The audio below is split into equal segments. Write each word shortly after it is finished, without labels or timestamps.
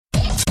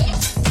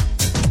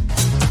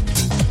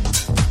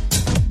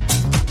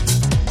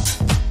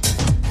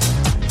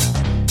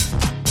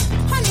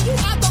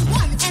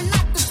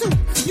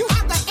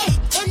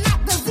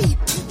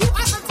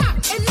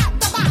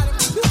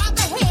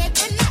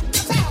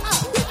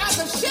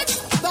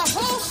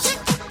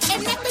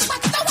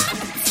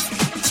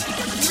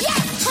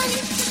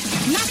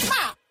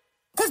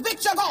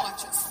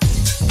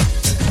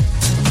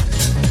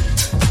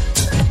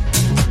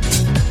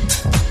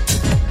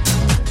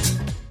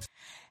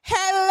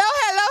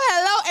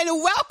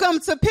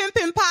Welcome to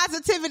Pimpin'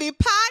 Positivity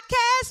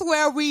Podcast,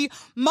 where we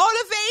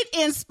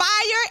motivate, inspire,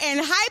 and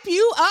hype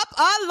you up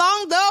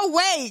along the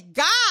way.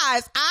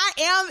 Guys, I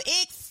am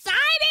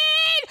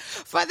excited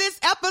for this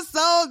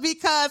episode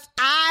because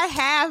I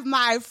have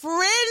my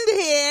friend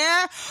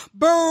here,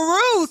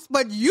 Bruce,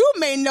 but you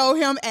may know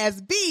him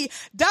as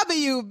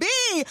bwb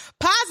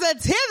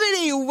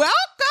Positivity.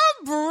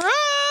 Welcome,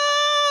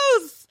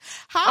 Bruce.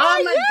 How are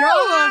you?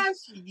 Oh my gosh,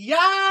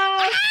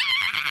 yes!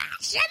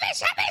 Shimmy.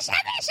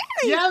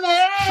 Yummy!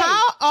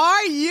 How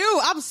are you?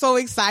 I'm so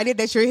excited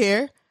that you're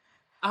here.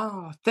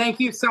 Oh, thank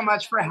you so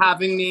much for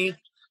having me.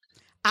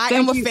 I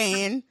am a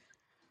fan.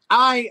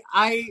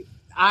 I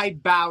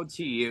bow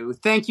to you.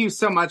 Thank you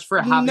so much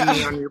for having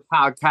me on your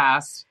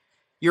podcast.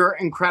 You're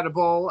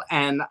incredible,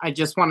 and I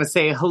just want to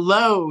say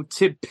hello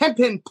to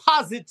Pimpin'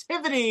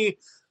 Positivity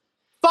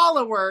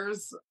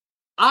followers.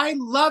 I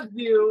love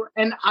you,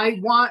 and I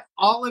want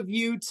all of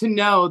you to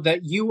know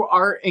that you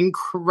are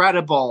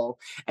incredible,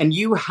 and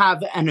you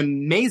have an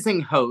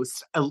amazing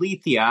host,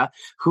 Alethea,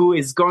 who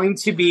is going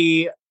to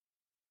be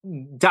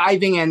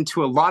diving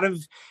into a lot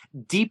of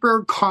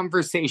deeper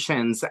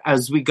conversations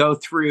as we go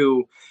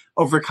through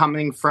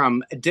overcoming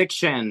from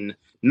addiction,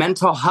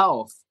 mental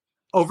health,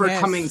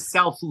 overcoming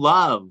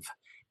self-love.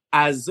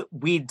 As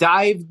we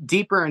dive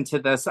deeper into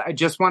this, I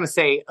just want to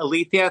say,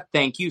 Alethea,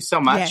 thank you so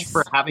much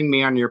for having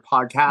me on your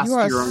podcast.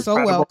 You're so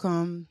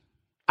welcome.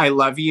 I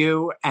love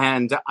you,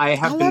 and I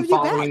have been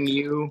following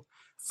you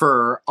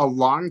for a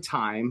long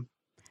time.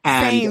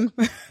 And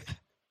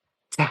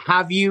to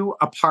have you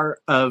a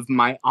part of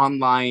my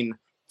online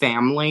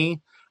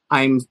family,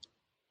 I'm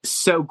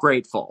so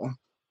grateful.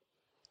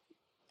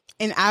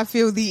 And I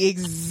feel the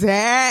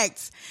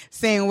exact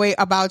same way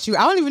about you.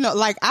 I don't even know,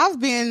 like I've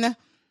been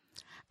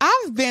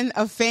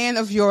a fan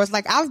of yours.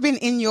 Like I've been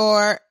in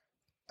your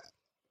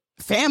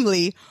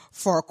family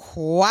for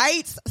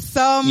quite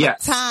some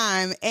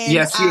time. And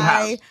yes, you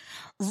have.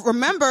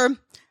 Remember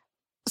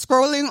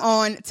scrolling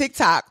on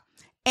TikTok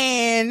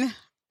and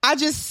I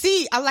just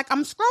see, I'm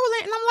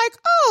scrolling and I'm like,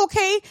 oh,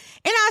 okay.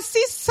 And I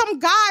see some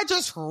guy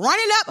just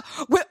running up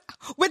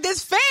with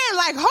this fan,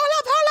 like, hold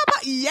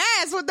up.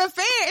 Yes, with the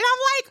fan. And I'm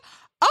like,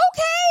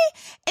 okay.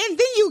 And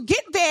then you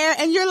get there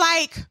and you're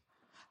like,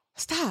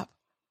 stop.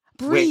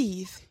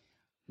 Breathe.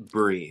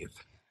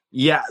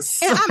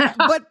 Yes. And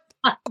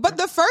but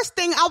the first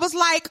thing I was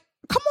like,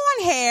 come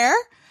on, hair.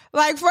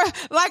 I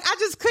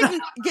just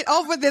couldn't get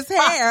over this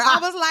hair. I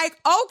was like,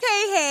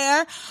 okay,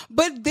 hair.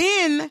 But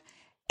then,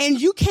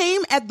 and you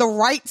came at the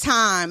right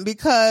time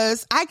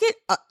because I get,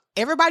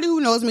 everybody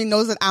who knows me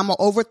knows that I'm an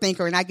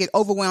overthinker and I get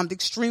overwhelmed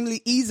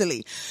extremely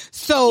easily.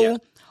 So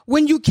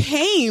when you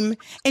came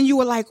and you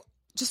were like,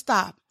 just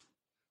stop,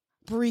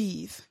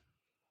 breathe.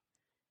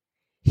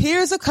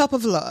 Here's a cup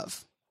of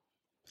love.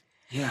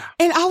 Yeah.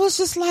 And I was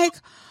just like,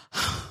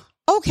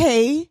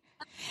 okay.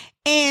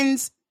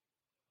 And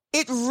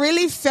it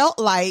really felt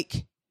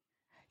like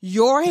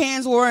your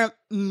hands were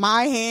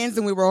my hands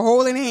and we were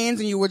holding hands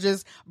and you were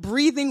just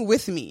breathing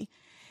with me.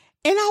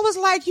 And I was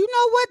like, you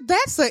know what?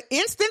 That's an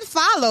instant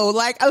follow.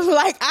 Like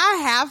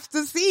I have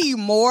to see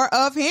more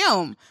of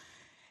him.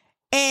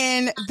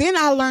 And then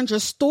I learned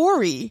your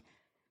story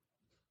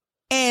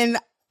and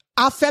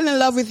I fell in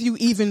love with you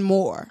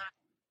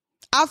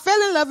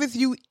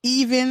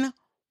even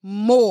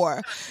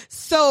more.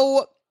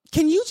 So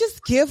can you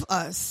just give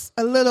us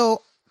a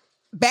little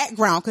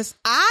background? Because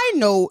I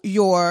know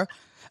your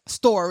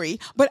story,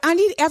 but I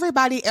need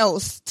everybody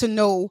else to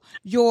know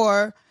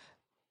your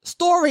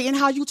story and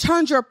how you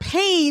turned your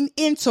pain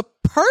into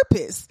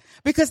purpose,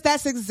 because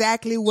that's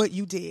exactly what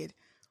you did.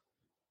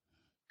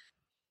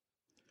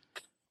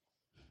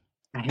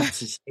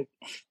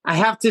 I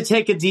have to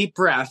take a deep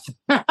breath.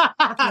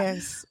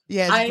 Yes.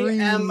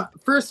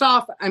 First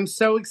off, I'm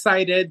so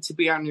excited to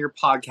be on your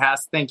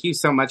podcast. Thank you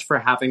so much for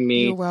having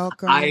me. You're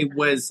welcome. I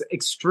was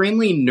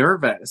extremely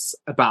nervous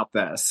about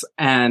this.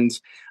 And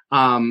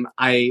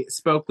I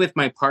spoke with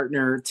my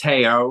partner,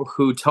 Teo,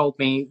 who told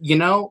me,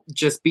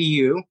 just be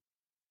you,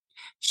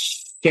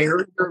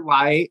 share your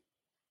light,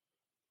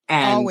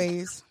 and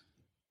always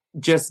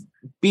just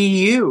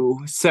be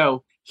you.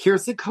 So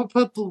here's a cup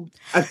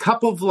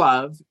of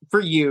love for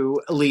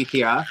you,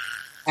 Alethea.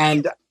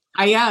 And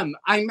I'm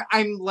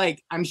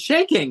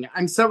shaking.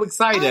 I'm so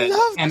excited. I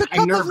love and the I'm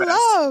cup nervous. of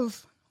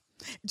love.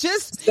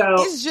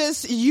 It's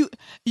just you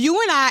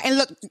and I, and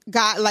look,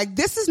 God, like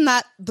this is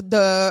not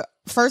the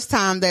first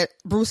time that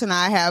Bruce and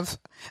I have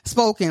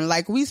spoken.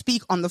 Like we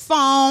speak on the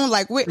phone,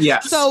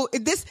 so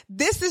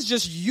this is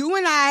just you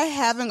and I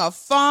having a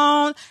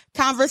phone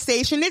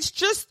conversation. It's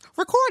just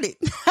recorded.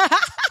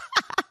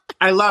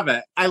 I love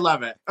it.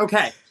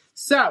 Okay.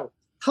 So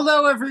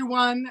hello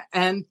everyone.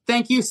 And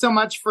thank you so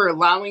much for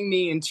allowing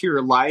me into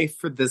your life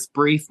for this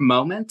brief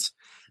moment.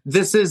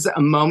 This is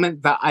a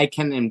moment that I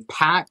can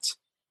impact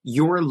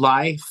your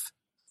life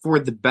for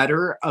the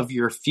better of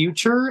your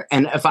future.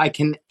 And if I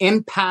can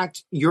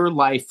impact your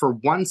life for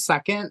 1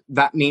 second,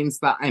 that means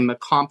that I'm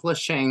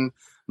accomplishing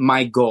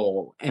my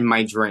goal and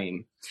my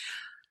dream.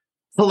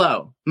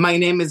 Hello, my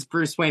name is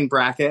Bruce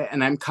Brackett,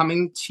 and I'm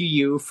coming to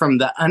you from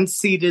the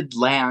unceded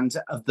land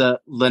of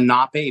the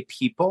Lenape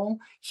people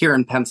here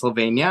in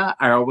Pennsylvania.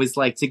 I always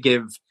like to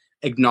give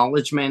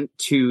acknowledgement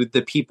to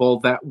the people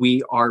that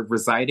we are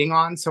residing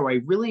on. So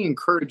I really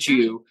encourage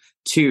you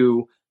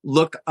to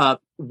look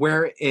up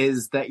where it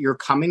is that you're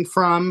coming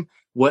from,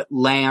 what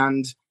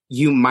land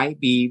you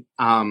might be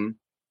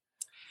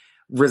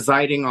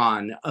residing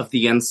on of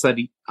the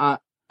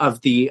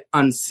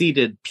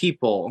unceded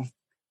people.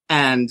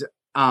 And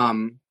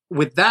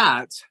with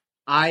that,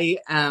 I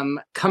am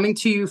coming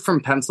to you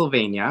from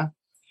Pennsylvania.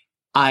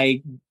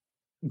 I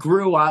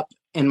grew up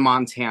in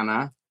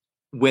Montana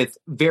with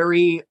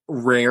very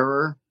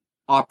rare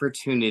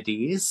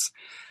opportunities.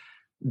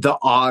 The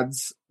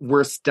odds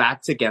were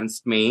stacked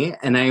against me,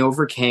 and I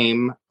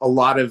overcame a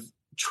lot of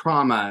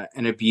trauma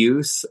and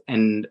abuse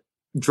and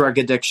drug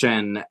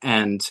addiction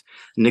and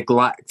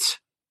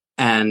neglect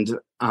and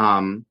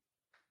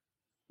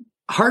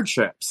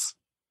hardships.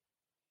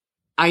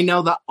 I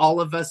know that all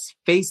of us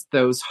face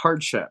those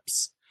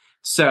hardships.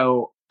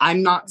 So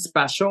I'm not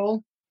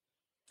special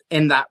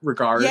in that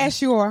regard.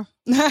 Yes, you are.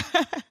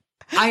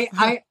 I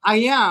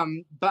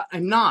am, but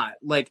I'm not.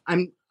 Like,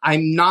 I'm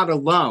not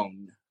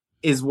alone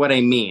is what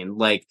I mean.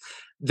 Like,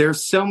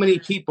 there's so many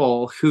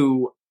people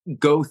who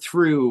go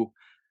through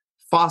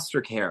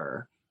foster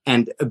care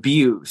and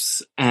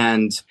abuse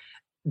and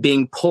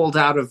being pulled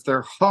out of their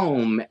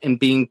home and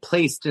being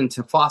placed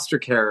into foster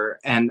care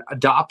and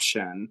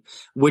adoption,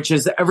 which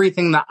is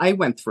everything that I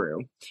went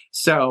through.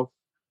 So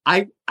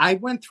I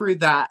went through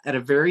that at a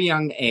very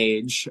young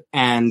age,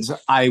 and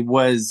I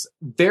was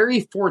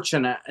very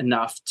fortunate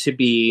enough to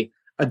be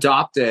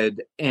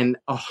adopted in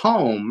a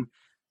home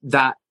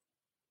that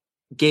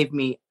gave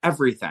me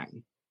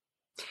everything.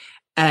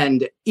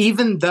 And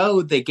even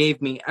though they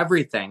gave me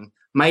everything,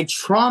 my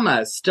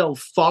trauma still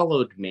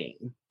followed me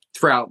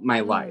throughout my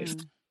life.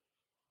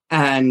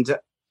 And,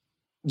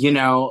 you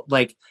know,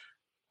 like,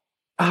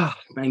 oh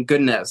my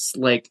goodness,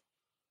 like,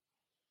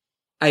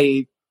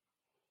 I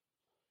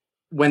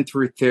went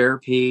through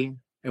therapy.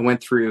 I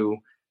went through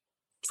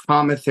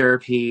trauma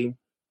therapy,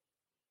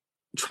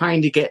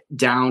 trying to get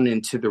down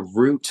into the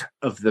root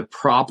of the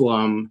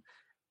problem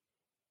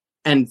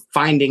and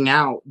finding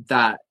out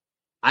that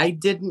I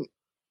didn't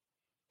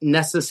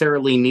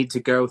necessarily need to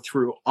go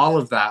through all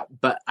of that,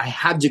 but I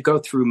had to go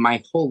through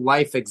my whole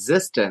life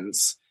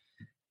existence,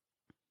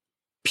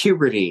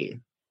 puberty,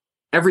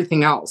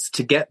 everything else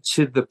to get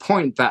to the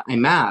point that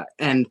I'm at.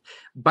 And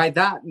by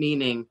that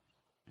meaning,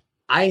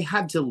 I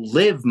had to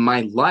live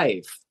my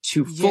life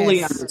to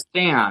fully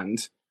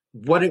understand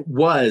what it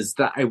was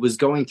that I was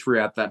going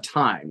through at that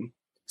time.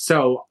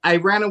 So I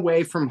ran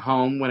away from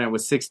home when I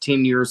was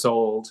 16 years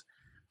old.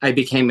 I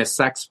became a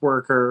sex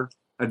worker,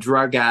 a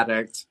drug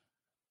addict.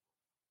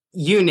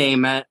 You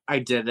name it, I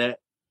did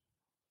it.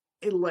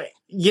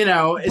 You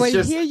know, it's but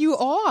just... here you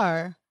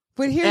are.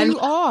 But here you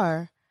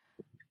are.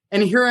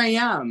 And here I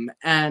am.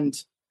 And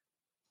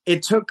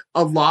it took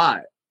a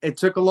lot. It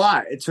took a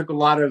lot. It took a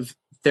lot of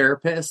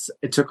therapists.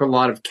 It took a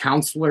lot of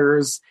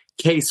counselors,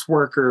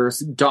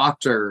 caseworkers,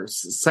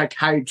 doctors,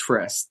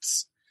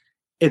 psychiatrists.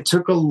 It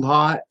took a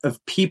lot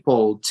of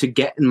people to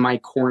get in my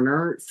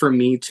corner for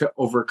me to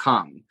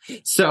overcome.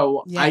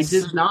 So I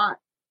did not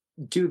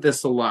do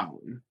this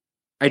alone.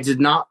 I did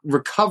not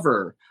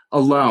recover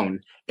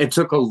alone. It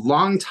took a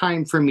long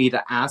time for me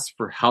to ask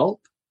for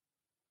help.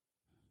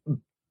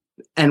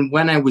 And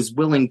when I was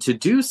willing to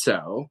do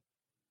so,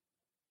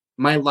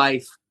 my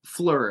life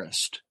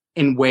flourished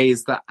in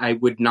ways that I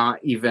would not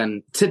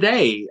even...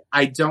 Today,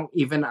 I don't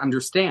even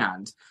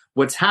understand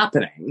what's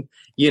happening,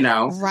 you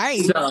know?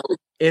 Right. So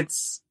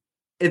it's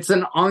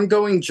an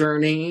ongoing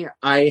journey.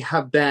 I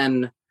have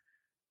been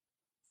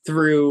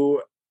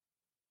through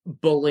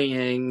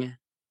bullying,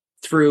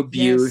 through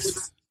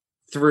abuse,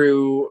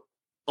 through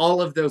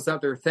all of those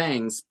other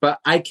things. But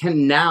I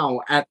can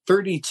now, at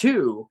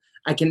 32,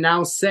 I can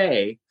now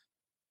say,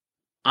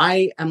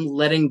 I am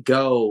letting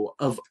go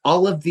of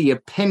all of the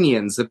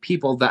opinions of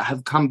people that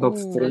have come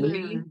before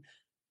me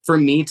for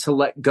me to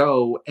let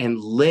go and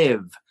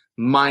live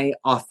my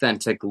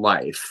authentic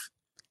life.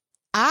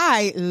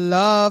 I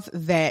love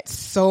that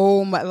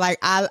so much. Like,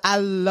 I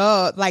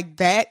love, like,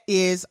 that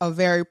is a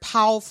very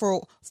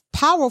powerful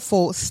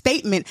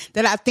statement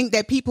that I think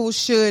that people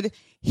should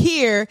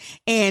hear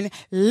and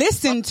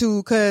listen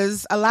to,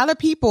 because a lot of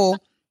people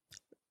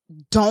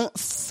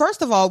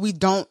first of all, we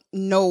don't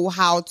know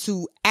how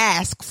to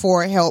ask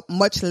for help,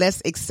 much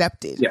less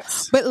accept it.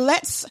 Yes. But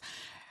let's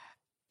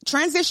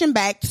transition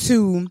back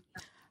to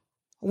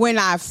when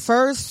I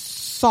first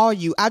saw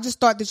you. I just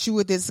thought that you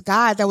were this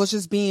guy that was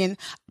just being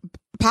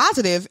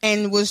positive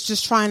and was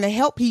just trying to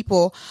help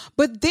people.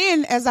 But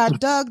then as I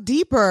dug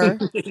deeper,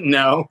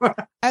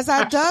 as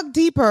I dug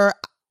deeper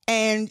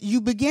and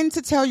you begin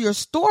to tell your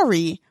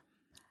story,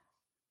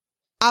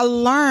 I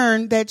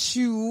learned that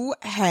you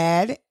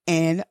had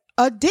an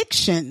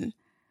addiction.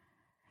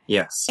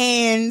 Yes.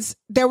 And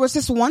there was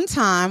this one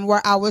time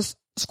where I've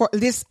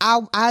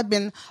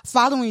been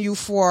following you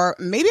for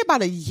maybe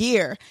about a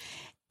year,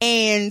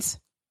 and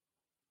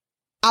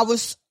I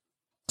was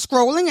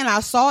scrolling and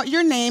I saw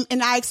your name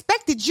and I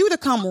expected you to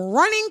come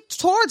running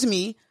towards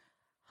me,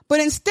 but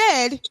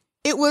instead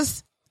it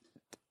was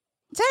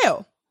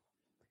Teo.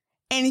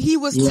 And he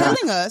was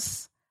telling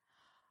us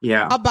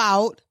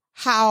about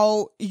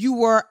how you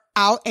were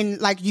out and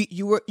like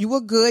you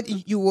were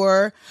good. You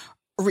were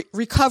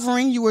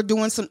recovering. You were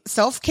doing some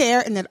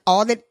self-care, and that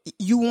all that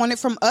you wanted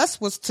from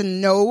us was to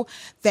know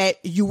that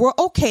you were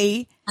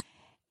okay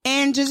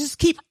and just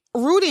keep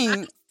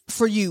rooting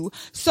for you.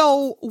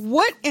 So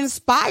what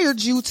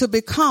inspired you to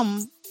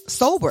become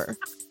sober?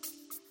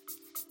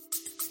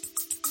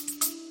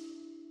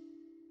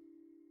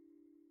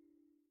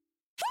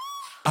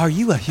 Are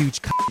you a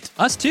huge cunt?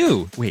 Us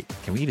too. Wait,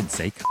 can we even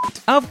say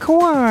cunt? Of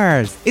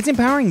course. It's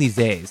empowering these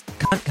days.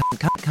 Cunt, cunt,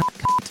 cunt, cunt,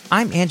 cunt.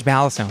 I'm Ange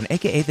Ballastone,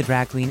 a.k.a. the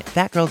drag queen,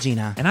 That Girl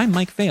Gina. And I'm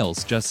Mike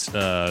Fales, just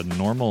a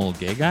normal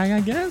gay guy,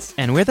 I guess?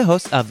 And we're the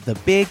hosts of The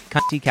Big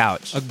Cunty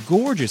Couch, a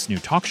gorgeous new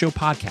talk show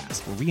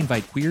podcast where we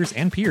invite queers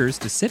and peers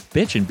to sit,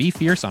 bitch, and be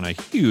fierce on a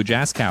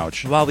huge-ass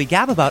couch. while we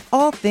gab about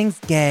all things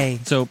gay.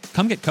 So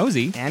come get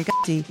cozy. And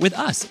cunty. With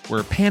us.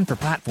 We're panned for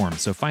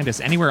platforms, so find us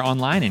anywhere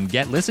online and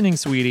get listening,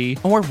 sweetie.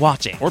 Or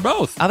watching. Or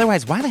both.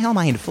 Otherwise, why the hell am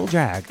I in full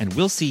drag? And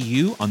we'll see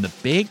you on the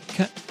big...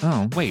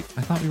 Oh, wait.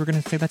 I thought we were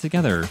going to say that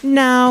together.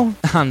 No.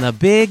 On the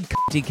Big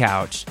Cunty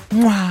Couch.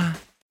 Mwah.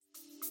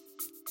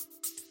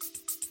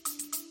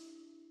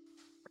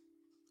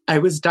 I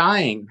was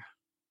dying.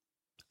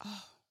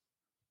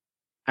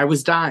 I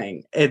was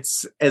dying.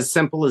 It's as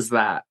simple as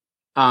that.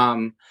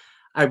 I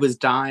was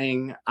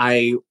dying.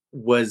 I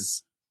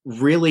was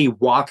really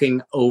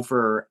walking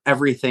over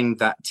everything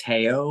that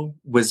Teo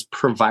was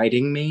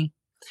providing me.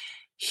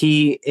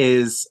 He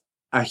is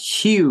a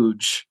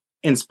huge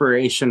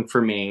inspiration for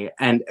me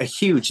and a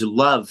huge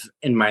love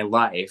in my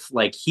life.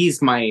 Like,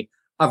 he's my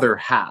other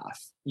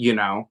half, you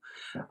know?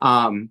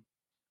 I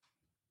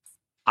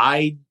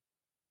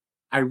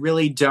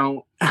really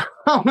don't.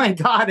 Oh my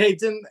God, I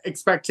didn't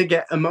expect to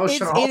get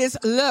emotional. It is,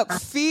 look,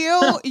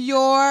 feel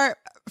your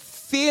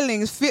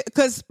feelings,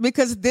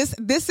 because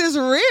this is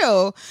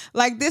real.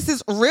 Like, this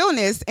is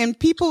realness, and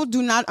people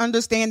do not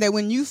understand that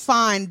when you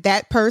find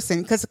that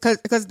person,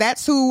 because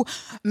that's who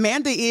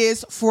Manda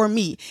is for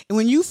me. And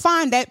when you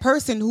find that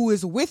person who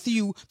is with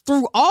you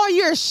through all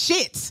your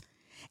shit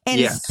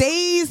and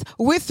stays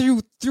with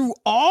you through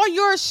all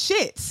your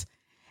shit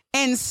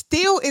and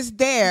still is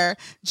there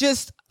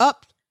just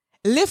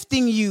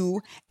uplifting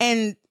you,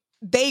 and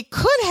they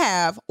could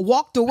have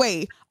walked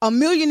away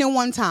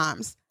 1,000,001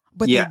 times,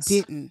 but they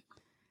didn't.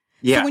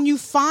 So when you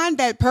find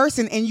that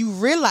person and you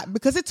realize,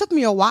 because it took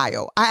me a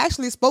while, I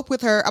actually spoke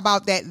with her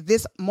about that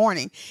this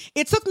morning.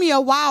 It took me a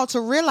while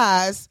to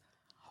realize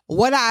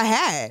what I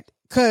had,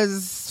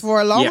 because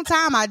for a long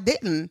time I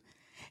didn't.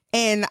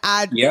 And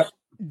I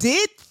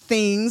did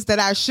things that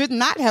I should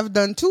not have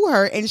done to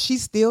her, and she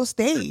still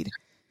stayed.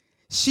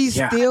 She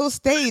still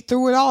stayed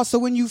through it all. So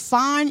when you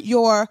find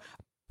your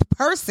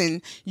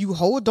person, you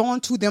hold on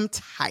to them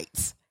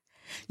tight.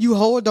 You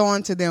hold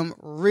on to them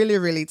really,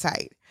 really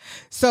tight.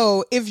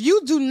 So if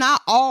you do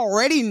not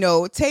already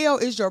know, Teo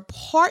is your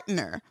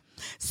partner.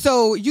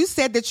 So you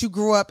said that you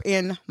grew up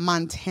in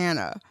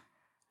Montana.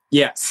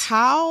 Yes.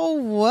 How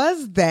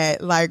was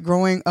that, like,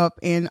 growing up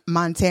in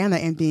Montana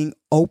and being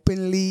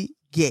openly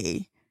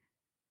gay?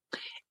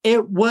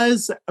 It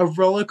was a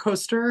roller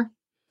coaster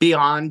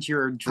beyond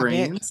your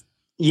dreams.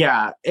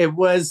 Yeah, it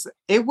was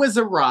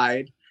a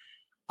ride.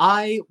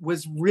 I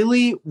was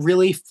really,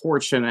 really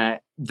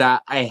fortunate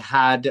that I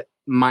had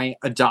my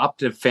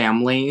adoptive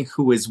family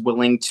who was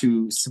willing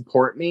to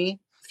support me.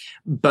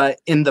 But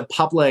in the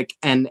public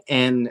and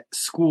in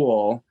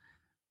school,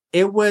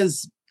 it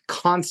was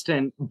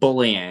constant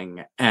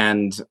bullying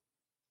and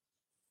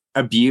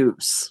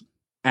abuse.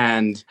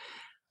 And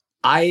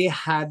I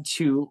had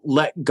to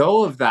let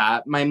go of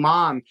that. My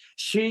mom,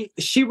 she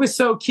was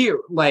so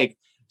cute. Like,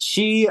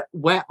 she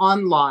went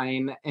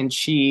online and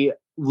she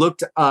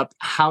looked up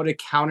how to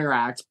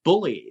counteract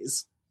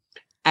bullies.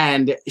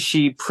 And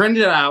she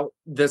printed out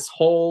this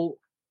whole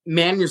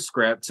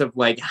manuscript of,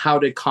 like, how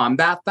to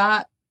combat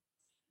that.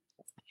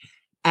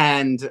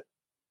 And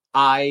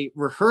I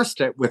rehearsed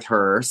it with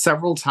her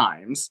several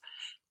times.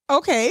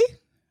 Okay.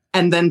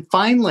 And then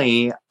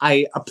finally,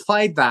 I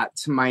applied that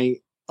to my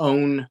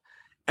own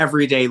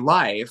everyday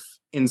life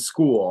in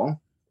school.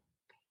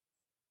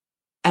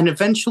 And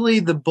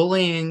eventually the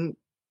bullying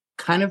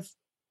kind of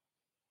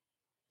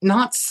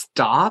not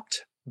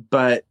stopped,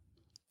 but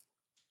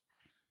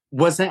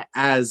wasn't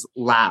as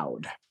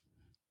loud.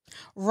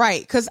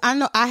 Right. Because I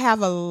know I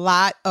have a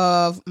lot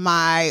of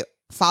my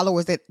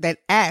followers that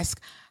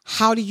ask,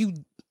 how do you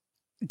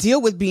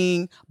deal with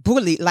being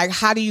bullied? Like,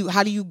 how do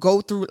you go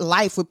through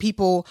life with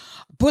people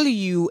bully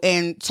you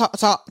and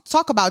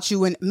talk about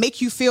you and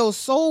make you feel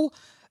so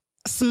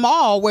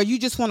small where you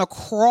just want to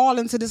crawl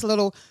into this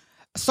little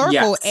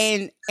circle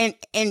and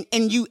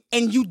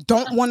you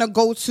don't want to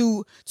go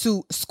to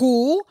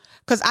school?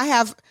 Because I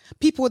have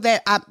people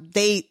that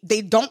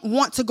they don't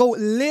want to go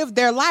live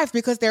their life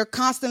because they're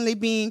constantly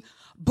being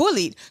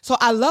bullied. So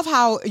I love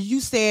how you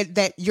said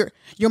that your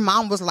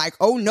mom was like,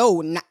 oh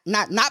no,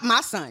 not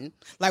my son.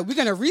 Like, we're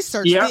going to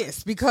research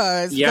this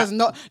because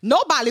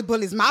nobody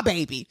bullies my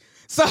baby.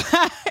 So,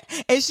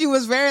 and she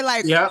was very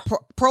like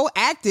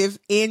proactive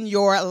in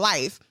your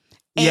life.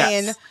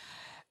 And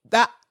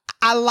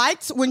I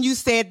liked when you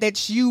said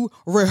that you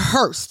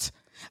rehearsed.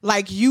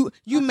 Like you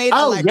made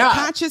a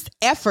conscious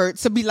effort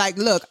to be like,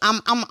 look,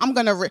 I'm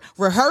gonna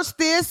rehearse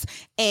this,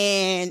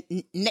 and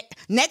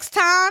next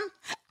time,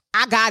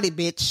 I got it,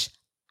 bitch.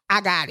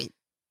 I got it.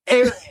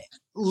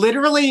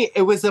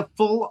 It was a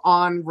full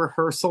on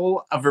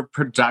rehearsal of a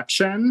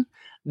production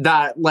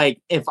that,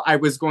 like, if I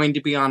was going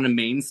to be on a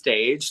main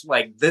stage,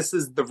 like, this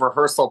is the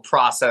rehearsal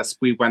process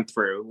we went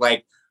through.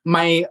 Like,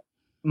 my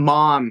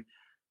mom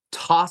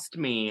tossed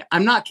me,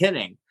 I'm not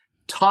kidding,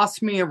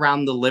 tossed me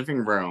around the living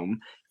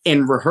room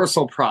in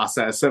rehearsal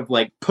process of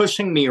like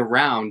pushing me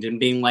around and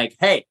being like,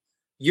 hey,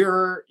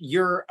 you're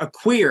a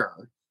queer,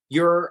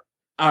 you're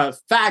a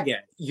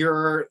faggot,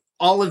 you're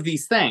all of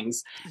these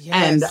things. Yes.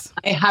 And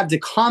I had to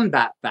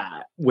combat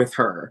that with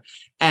her.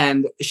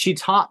 And she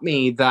taught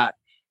me that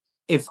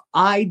if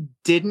I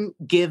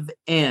didn't give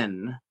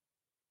in,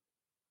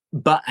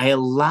 but I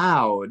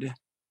allowed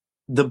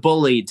the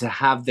bully to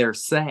have their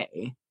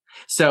say.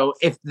 So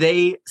if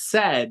they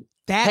said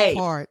that, hey,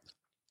 part.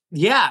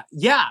 Yeah.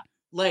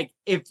 Like,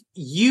 if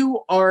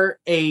you are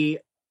a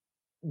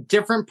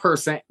different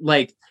person,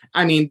 like,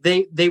 I mean,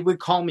 they would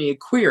call me a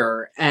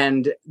queer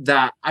and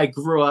that I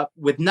grew up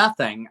with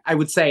nothing. I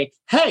would say,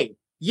 hey,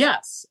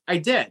 yes, I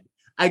did.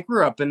 I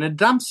grew up in a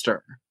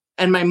dumpster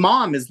and my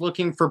mom is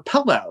looking for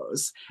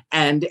pillows.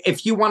 And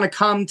if you want to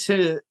come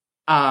to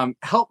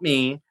help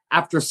me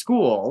after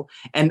school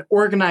and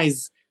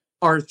organize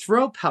our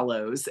throw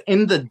pillows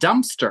in the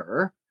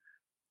dumpster,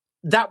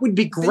 that would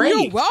be great.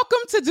 You're welcome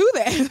to do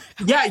that.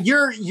 Yeah,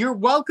 you're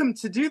welcome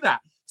to do that.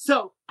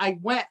 So I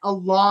went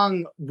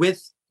along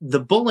with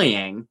the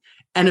bullying,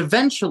 and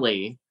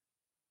eventually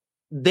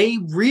they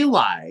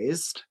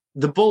realized,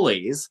 the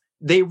bullies,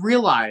 they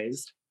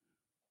realized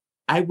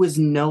I was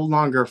no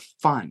longer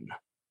fun.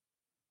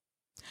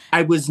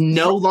 I was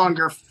no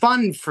longer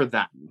fun for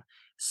them.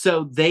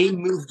 So they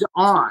moved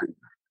on.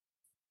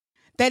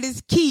 That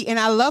is key. And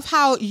I love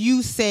how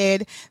you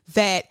said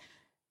that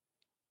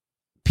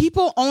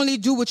people only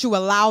do what you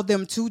allow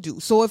them to do.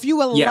 So if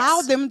you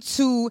allow them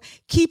to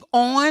keep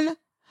on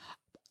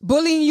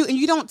bullying you and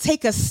you don't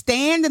take a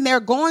stand, then they're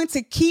going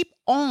to keep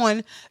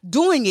on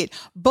doing it.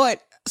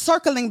 But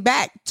circling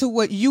back to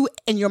what you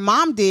and your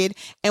mom did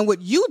and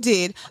what you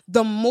did,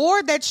 the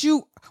more that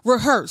you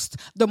rehearsed,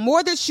 the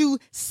more that you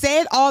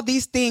said all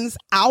these things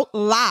out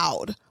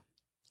loud.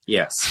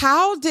 Yes.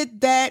 How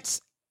did that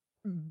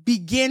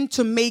begin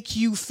to make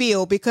you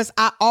feel? Because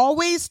I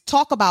always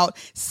talk about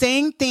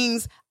saying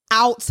things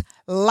out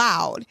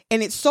loud,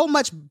 and it's so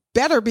much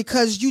better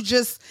because you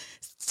just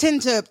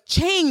tend to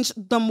change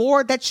the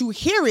more that you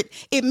hear it.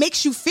 It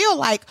makes you feel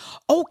like,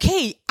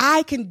 okay,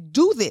 I can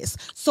do this.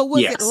 So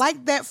was it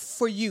like that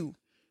for you?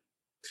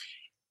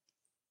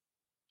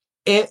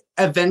 It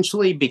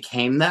eventually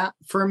became that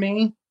for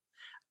me.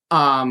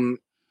 And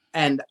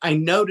I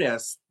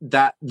noticed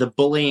that the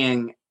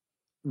bullying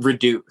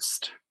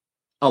reduced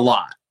a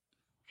lot.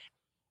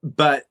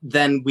 But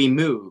then we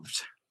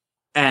moved.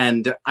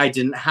 And I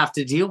didn't have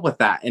to deal with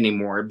that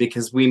anymore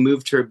because we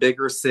moved to a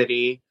bigger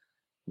city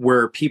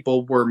where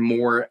people were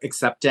more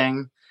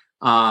accepting.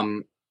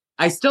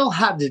 I still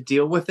had to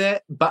deal with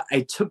it, but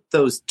I took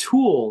those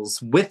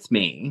tools with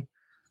me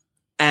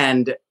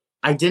and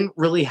I didn't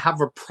really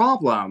have a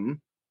problem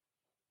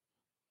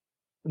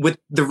with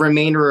the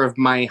remainder of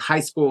my high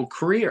school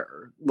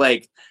career.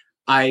 Like,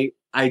 I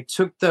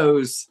took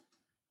those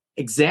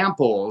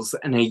examples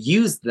and I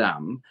used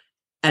them,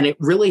 and it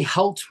really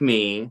helped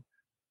me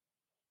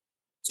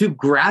to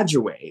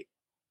graduate.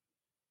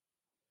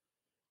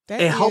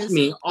 It helped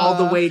me all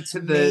the way to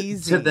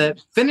the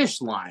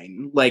finish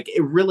line. Like,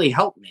 it really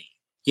helped me,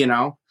 you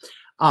know?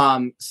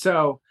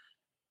 So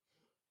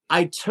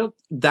I took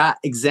that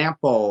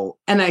example,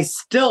 and I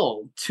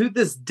still, to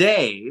this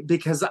day,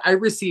 because I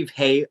receive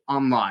hate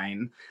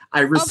online,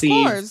 I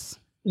receive, of course.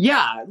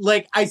 Yeah,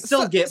 like, I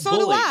still get bullied.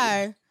 So do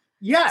I.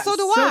 Yes, so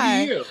do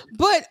you.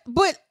 But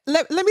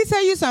let me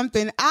tell you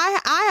something.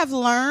 I have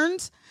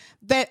learned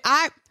that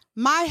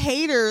my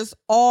haters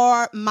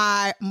are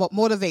my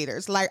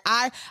motivators. Like,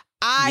 I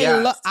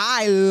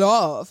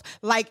love,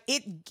 like,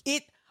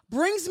 it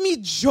brings me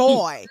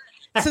joy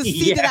to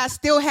see that I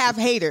still have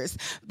haters,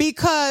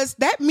 because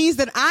that means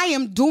that I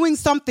am doing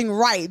something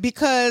right.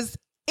 Because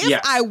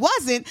if I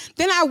wasn't,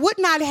 then I would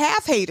not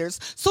have haters.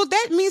 So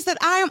that means that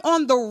I am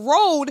on the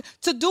road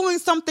to doing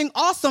something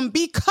awesome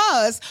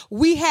because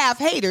we have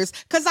haters.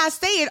 Because I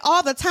say it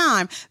all the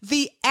time.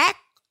 The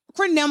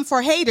acronym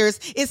for haters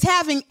is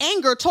having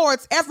anger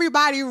towards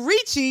everybody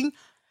reaching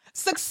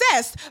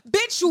success.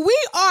 Bitch, we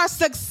are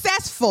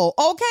successful,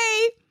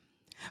 okay?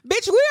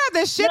 Bitch, we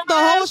are the shit, the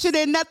whole shit,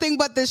 and nothing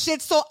but the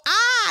shit. So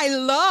I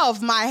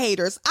love my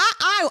haters.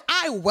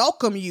 I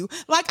welcome you.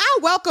 Like, I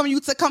welcome you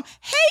to come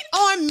hate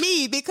on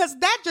me, because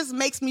that just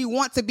makes me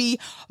want to be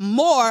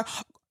more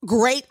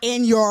great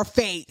in your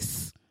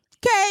face.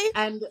 Okay?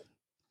 And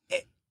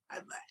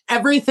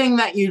everything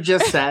that you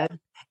just said,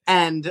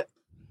 and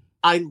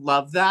I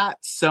love that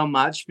so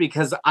much,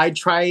 because I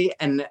try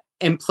and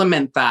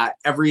implement that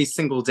every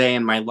single day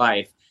in my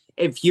life.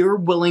 If you're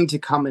willing to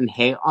come and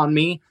hate on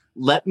me,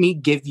 let me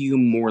give you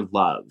more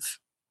love.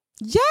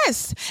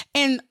 Yes.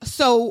 And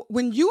so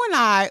when you and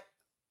I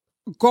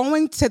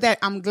going to that,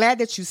 I'm glad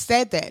that you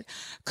said that,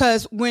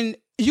 because when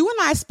you and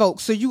I spoke,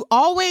 so you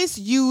always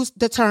use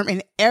the term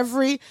in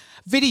every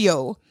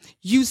video,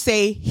 you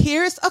say,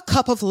 here's a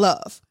cup of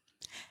love.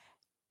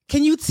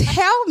 Can you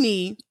tell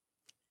me,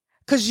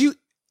 because you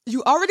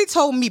already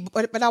told me,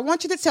 but I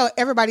want you to tell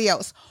everybody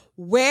else,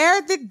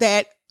 where did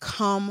that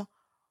come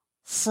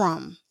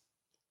from?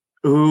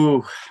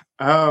 Ooh,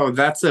 oh,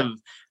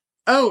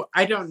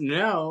 I don't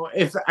know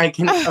if I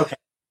can. Okay.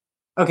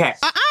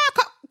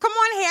 Come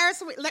on,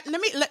 Harris.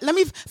 Let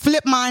me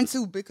flip mine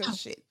too, because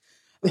shit.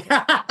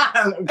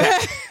 Okay.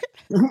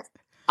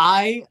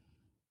 I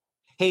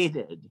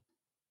hated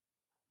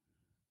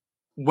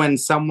when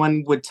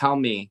someone would tell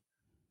me,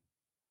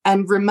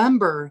 and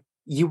remember,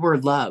 you were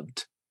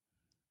loved.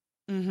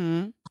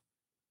 Mm-hmm.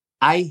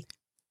 I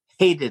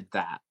hated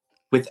that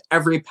with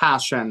every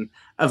passion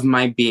of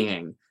my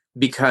being,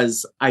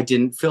 because I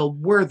didn't feel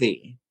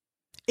worthy.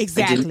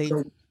 Exactly.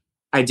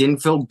 I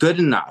didn't feel good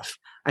enough.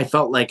 I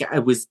felt like I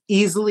was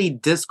easily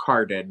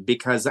discarded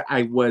because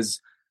I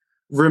was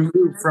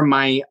removed from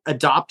my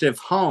adoptive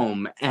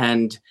home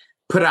and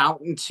put out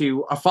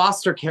into a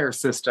foster care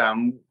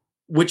system,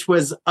 which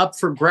was up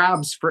for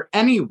grabs for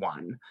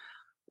anyone.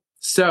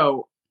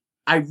 So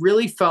I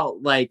really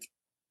felt like,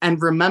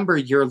 and remember,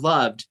 you're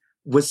loved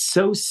was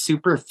so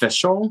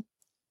superficial.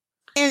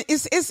 And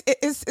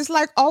it's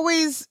like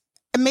always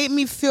made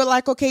me feel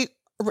like, okay,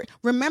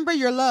 remember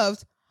you're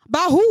loved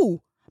by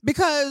who?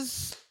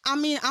 Because I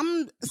mean,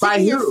 I'm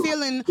sitting here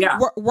feeling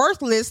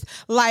worthless.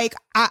 Like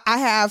I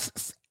have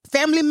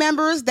family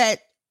members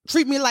that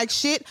treat me like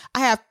shit. I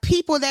have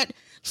people that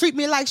treat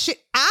me like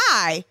shit.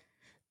 I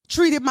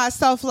treated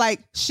myself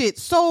like shit.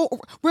 So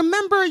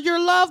remember you're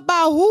loved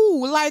by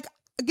who? Like,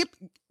 give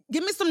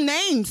me some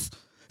names,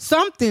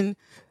 something,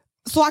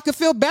 so I could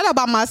feel better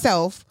about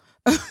myself.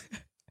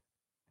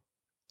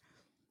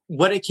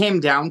 What it came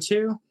down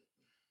to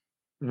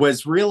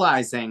was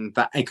realizing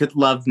that I could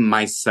love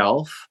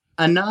myself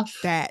enough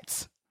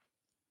that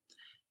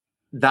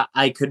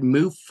I could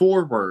move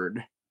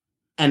forward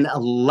and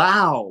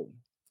allow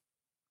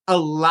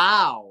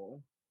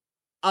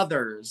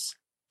others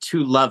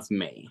to love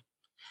me.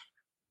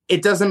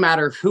 It doesn't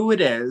matter who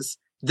it is.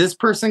 This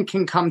person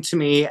can come to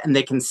me and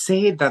they can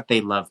say that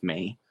they love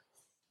me.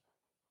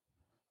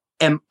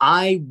 Am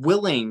I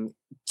willing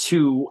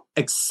to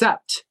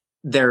accept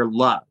their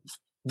love?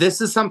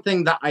 This is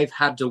something that I've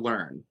had to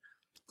learn.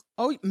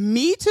 Oh,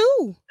 me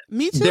too.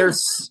 Me too.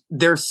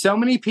 There's so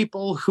many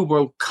people who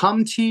will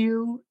come to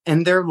you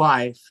in their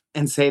life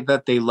and say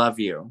that they love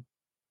you.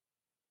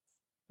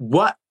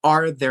 What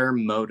are their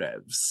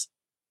motives?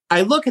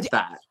 I look at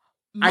that.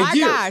 My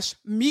gosh,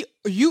 you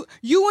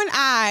and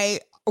I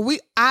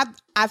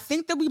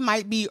think that we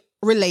might be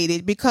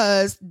related,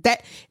 because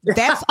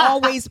that's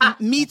always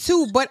me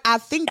too. But I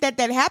think that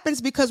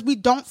happens because we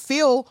don't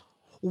feel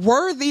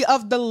worthy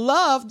of the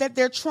love that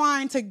they're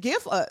trying to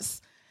give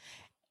us.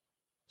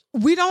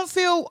 We don't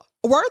feel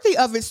worthy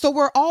of it. So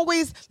we're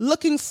always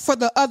looking for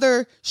the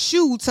other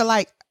shoe to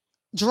like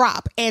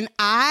drop. And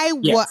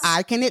what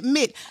I can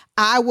admit,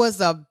 I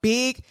was a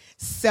big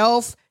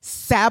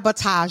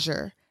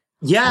self-sabotager.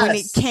 Yes. When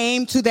it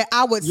came to that,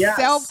 I would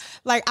I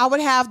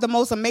would have the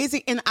most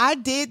amazing, and I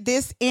did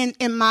this in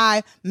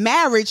my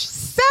marriage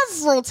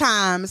several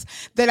times,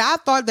 that I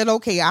thought that,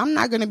 okay, I'm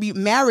not going to be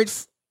married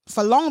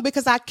for long,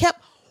 because I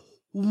kept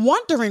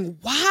wondering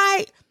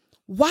why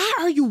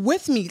are you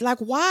with me? Like,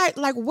 why?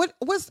 Like, what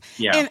was?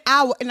 Yeah. And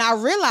I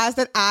realized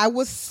that I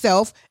was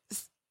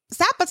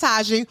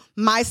self-sabotaging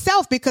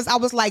myself, because I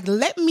was like,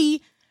 let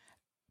me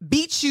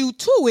beat you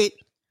to it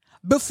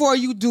before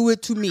you do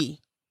it to me.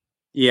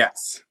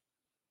 Yes.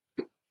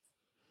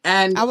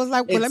 And I was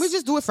like, well, let me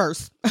just do it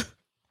first.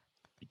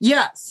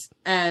 Yes.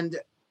 And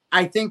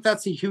I think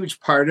that's a huge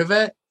part of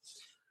it.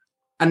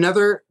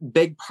 Another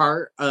big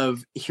part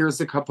of Here's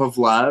a Cup of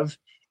Love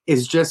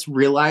is just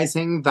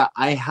realizing that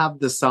I have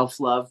the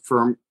self-love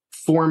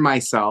for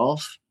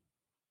myself,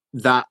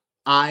 that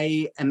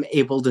I am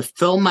able to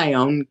fill my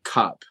own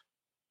cup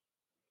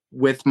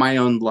with my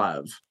own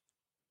love.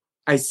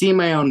 I see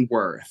my own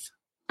worth.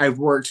 I've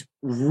worked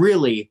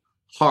really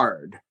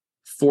hard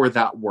for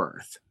that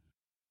worth.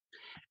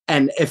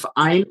 And if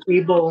I'm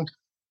able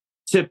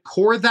to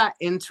pour that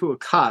into a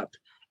cup,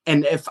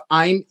 and if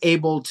I'm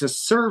able to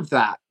serve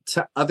that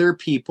to other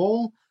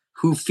people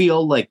who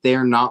feel like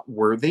they're not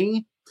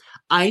worthy,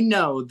 I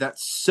know that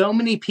so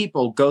many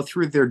people go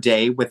through their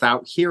day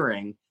without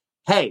hearing,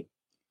 hey,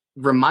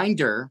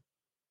 reminder,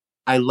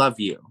 I love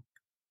you.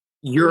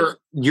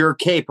 You're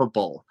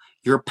capable.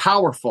 You're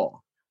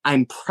powerful.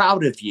 I'm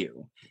proud of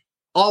you.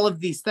 All of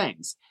these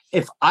things.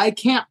 If I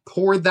can't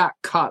pour that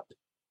cup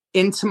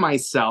into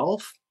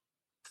myself,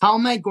 how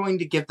am I going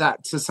to give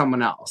that to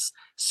someone else?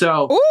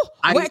 So,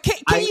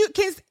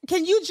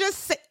 can you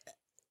just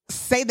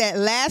say that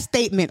last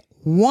statement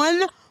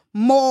one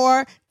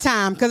more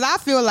time? Because I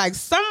feel like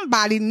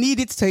somebody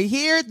needed to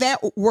hear that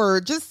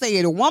word. Just say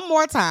it one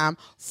more time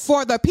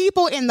for the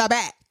people in the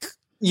back.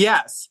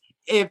 Yes.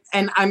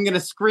 And I'm going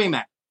to scream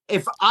it.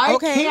 If I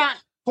can't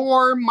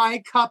pour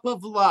my cup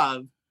of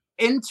love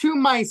into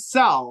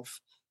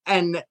myself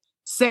and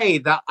say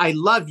that I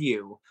love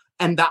you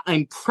and that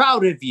I'm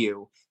proud of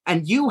you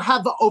and you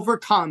have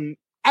overcome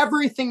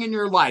everything in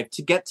your life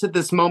to get to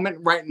this moment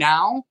right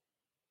now,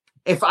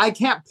 if I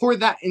can't pour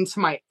that into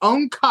my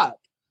own cup,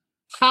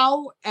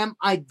 how am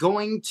I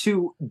going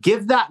to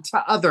give that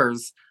to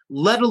others,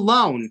 let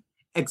alone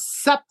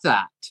accept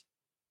that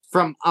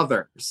from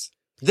others?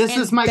 This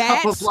is my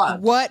cup of love.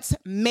 What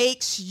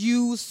makes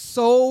you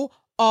so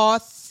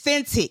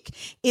authentic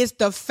is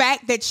the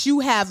fact that you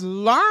have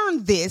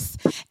learned this.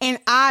 And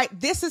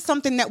this is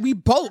something that we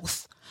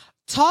both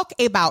talk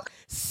about.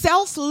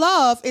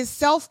 Self-love is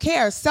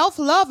self-care.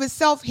 Self-love is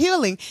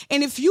self-healing.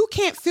 And if you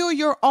can't fill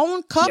your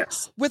own cup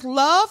with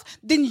love,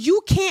 then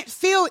you can't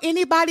fill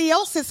anybody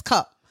else's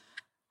cup.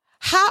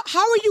 How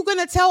are you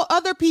going to tell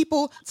other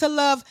people to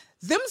love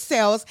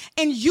themselves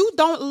and you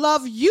don't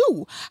love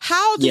you?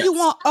 How do you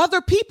want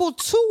other people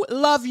to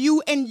love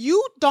you and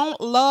you don't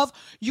love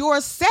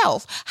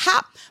yourself?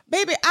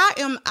 Baby,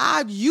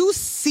 you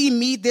see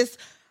me, this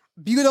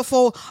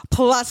beautiful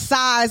plus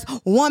size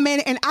woman,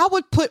 and I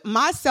would put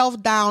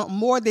myself down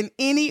more than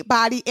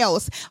anybody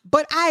else,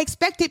 but I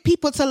expected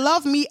people to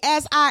love me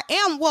as I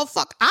am. Well,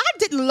 fuck, I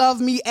didn't love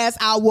me as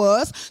I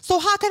was, so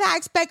how could I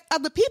expect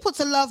other people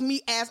to love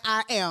me as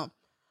I am?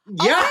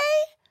 Okay?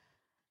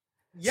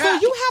 Yeah. So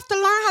you have to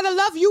learn how to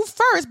love you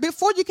first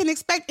before you can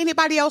expect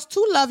anybody else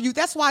to love you.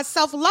 That's why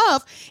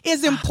self-love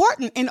is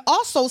important. And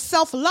also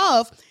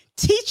self-love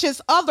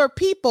teaches other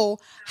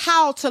people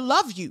how to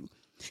love you.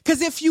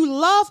 Because if you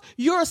love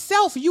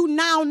yourself, you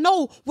now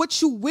know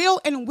what you will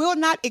and will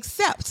not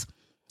accept.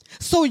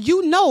 So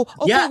you know,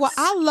 well,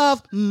 I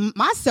love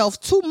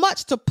myself too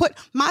much to put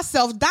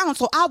myself down.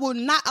 So I will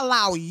not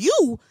allow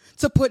you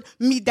to put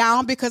me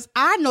down because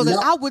I know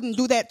that I wouldn't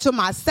do that to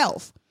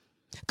myself.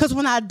 Because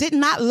when I did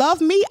not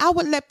love me, I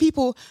would let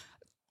people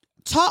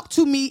talk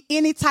to me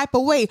any type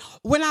of way.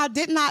 When I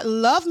did not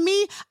love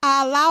me,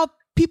 I allowed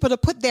people to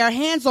put their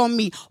hands on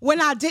me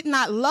when I did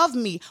not love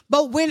me.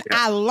 But when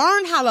I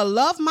learned how to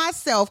love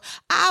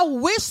myself, I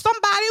wish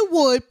somebody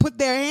would put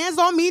their hands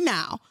on me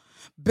now.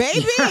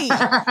 Baby,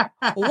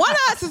 one of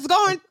us is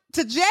going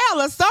to jail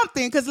or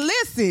something. Because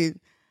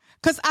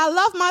I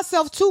love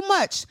myself too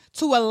much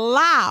to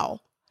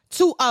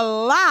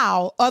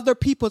allow other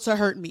people to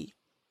hurt me.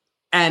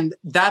 And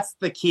that's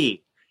the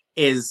key,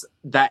 is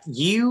that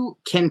you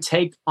can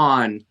take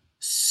on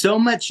so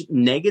much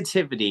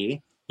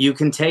negativity, you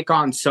can take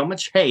on so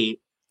much hate,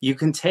 you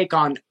can take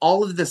on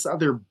all of this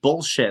other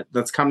bullshit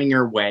that's coming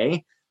your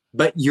way,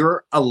 but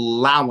you're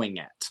allowing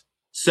it.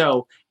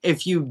 So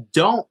if you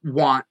don't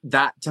want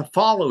that to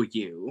follow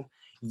you,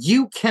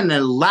 you can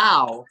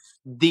allow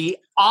the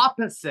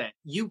opposite.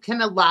 You can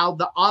allow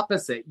the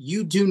opposite.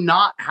 You do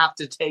not have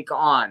to take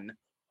on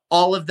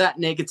all of that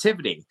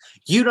negativity.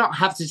 You don't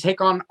have to take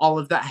on all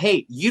of that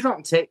hate. You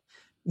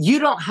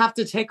don't have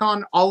to take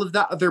on all of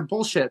that other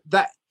bullshit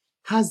that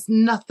has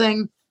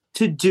nothing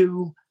to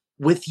do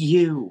with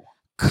you.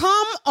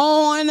 Come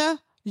on.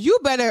 You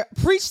better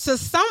preach to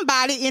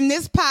somebody in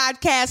this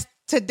podcast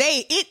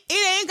today. It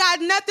ain't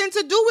got nothing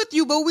to do with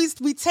you, but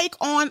we take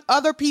on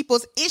other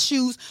people's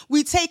issues.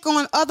 We take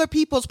on other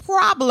people's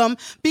problem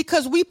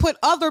because we put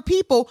other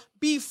people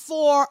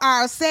before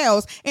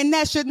ourselves. And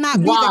that should not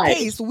be the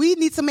case. We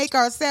need to make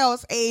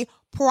ourselves a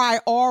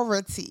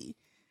priority.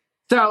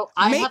 So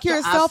make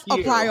yourself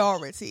a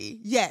priority.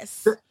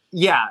 Yes.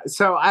 Yeah.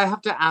 So I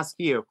have to ask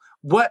you,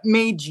 what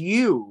made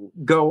you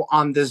go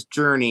on this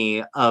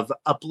journey of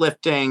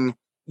uplifting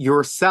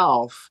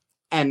yourself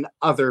and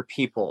other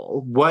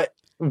people? What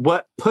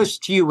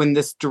pushed you in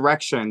this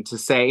direction to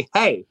say,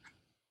 hey,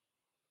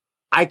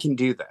 I can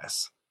do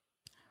this?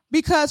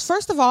 Because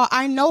first of all,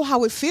 I know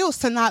how it feels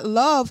to not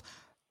love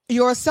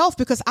yourself,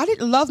 because I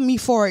didn't love me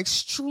for an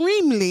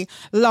extremely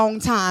long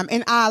time.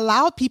 And I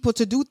allowed people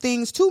to do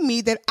things to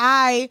me that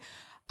I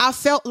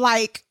felt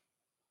like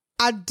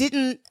I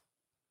didn't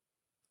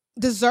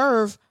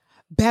deserve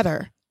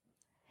better.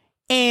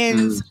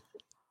 And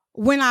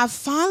when I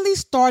finally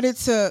started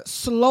to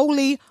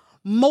slowly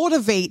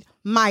motivate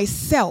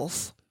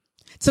myself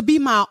to be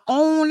my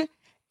own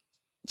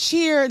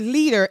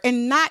cheerleader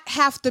and not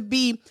have to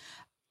be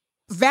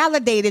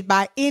validated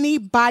by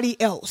anybody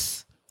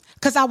else,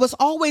 because I was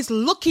always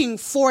looking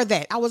for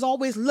that. I was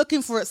always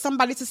looking for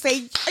somebody to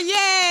say,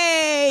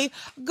 yay,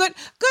 good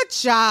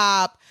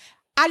job.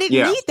 I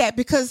didn't need that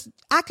because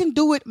I can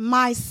do it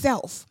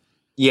myself.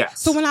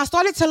 Yes. So when I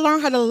started to learn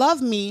how to love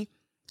me,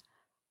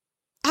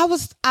 I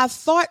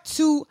thought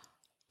to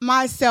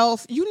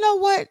myself, you know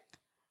what?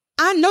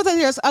 I know that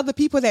there's other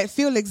people that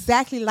feel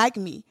exactly like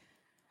me.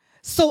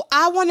 So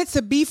I wanted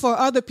to be for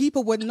other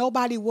people what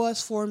nobody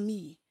was for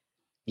me.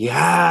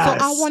 Yes.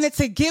 So I wanted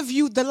to give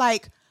you the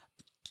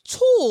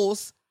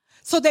tools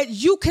so that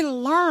you can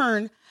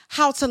learn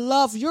how to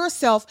love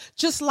yourself,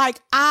 just like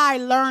I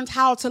learned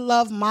how to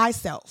love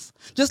myself.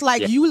 Just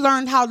like you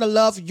learned how to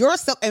love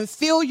yourself and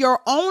fill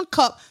your own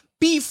cup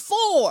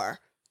before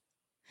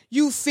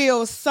you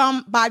fill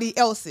somebody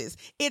else's.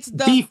 It's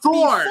the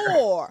before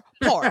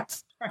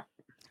part.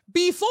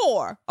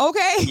 Before,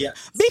 okay?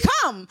 Yes.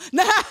 Become.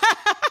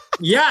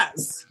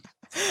 Yes.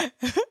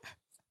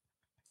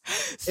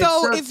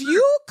 So if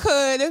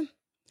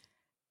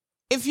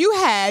you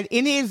had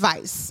any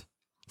advice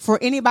for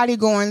anybody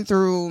going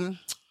through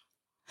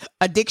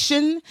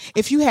addiction,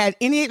 if you had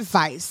any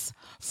advice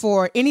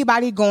for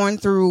anybody going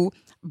through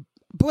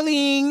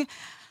bullying,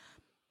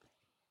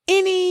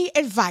 any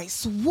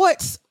advice,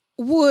 what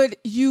would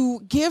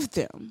you give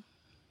them?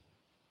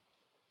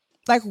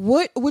 Like,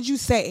 what would you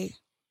say?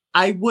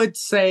 I would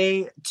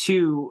say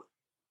to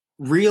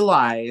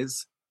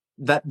realize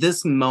that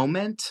this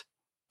moment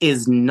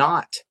is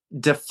not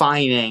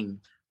defining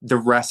the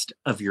rest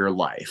of your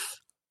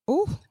life.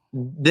 Ooh.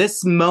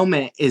 This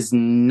moment is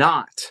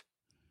not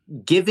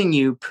giving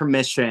you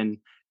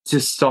permission to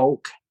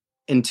sulk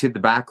into the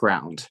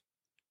background.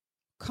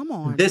 Come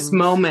on. This Bruce.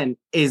 moment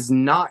is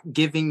not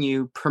giving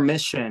you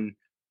permission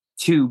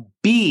to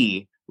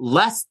be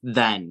less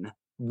than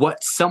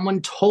what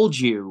someone told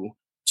you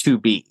to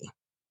be.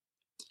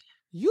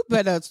 You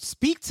better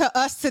speak to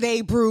us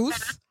today,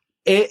 Bruce.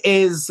 It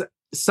is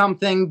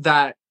something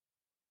that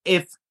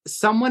if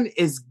someone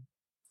is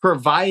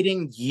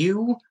providing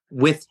you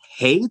with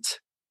hate,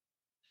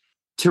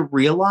 to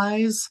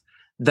realize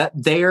that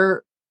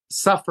they're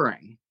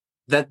suffering,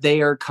 that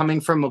they are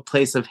coming from a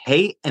place of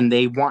hate and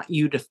they want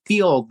you to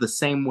feel the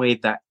same way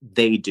that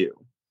they do.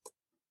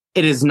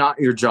 It is not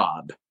your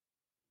job.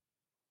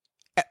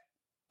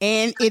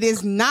 And it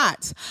is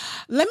not.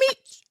 Let me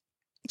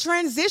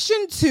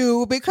transition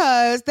to,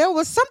 because there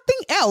was something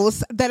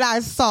else that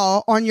I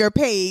saw on your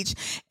page,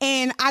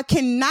 and I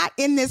cannot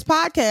end this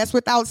podcast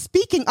without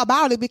speaking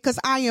about it because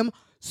I am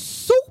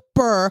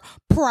super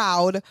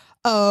proud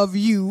of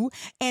you.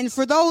 And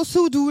for those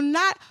who do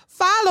not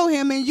follow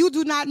him and you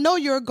do not know,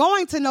 you're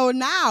going to know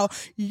now.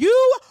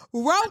 You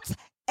wrote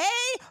a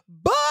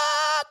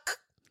book.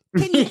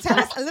 Can you tell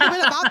us a little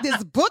bit about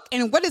this book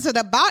and what is it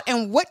about,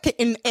 and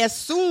and as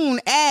soon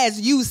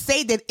as you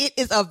say that it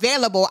is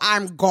available,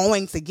 I'm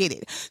going to get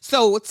it.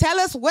 So tell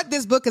us what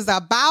this book is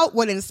about,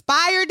 what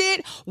inspired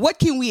it, what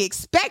can we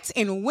expect,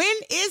 and when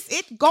is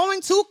it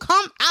going to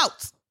come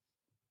out?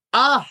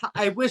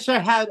 I wish I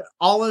had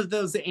all of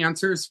those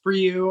answers for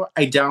you.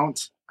 I don't,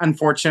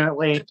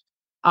 unfortunately.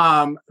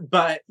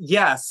 But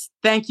yes,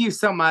 thank you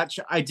so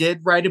much. I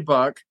did write a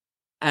book.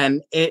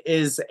 And it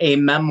is a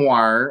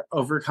memoir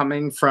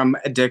overcoming from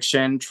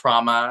addiction,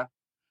 trauma,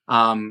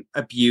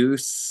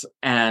 abuse,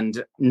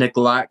 and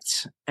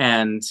neglect,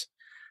 and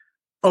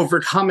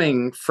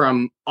overcoming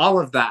from all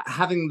of that,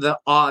 having the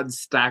odds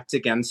stacked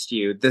against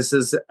you. This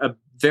is a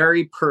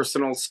very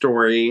personal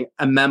story,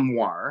 a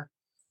memoir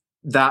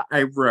that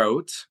I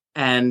wrote,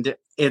 and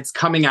it's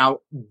coming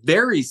out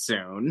very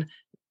soon,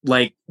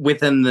 like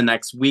within the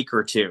next week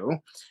or two.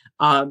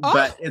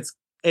 But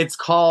it's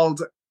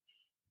called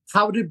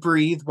How to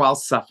Breathe While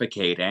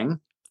Suffocating.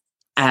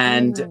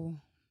 And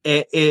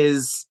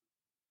it's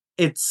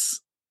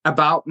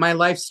about my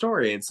life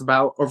story. It's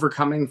about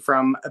overcoming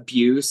from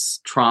abuse,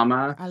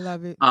 trauma. I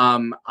love it.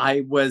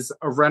 I was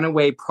a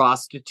runaway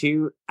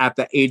prostitute at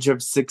the age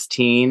of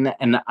 16,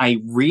 and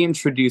I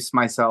reintroduced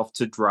myself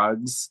to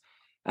drugs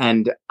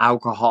and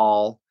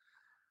alcohol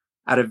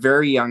at a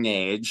very young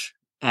age.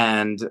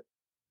 And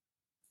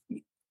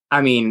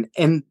I mean,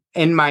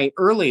 in my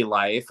early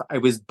life, I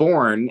was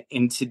born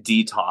into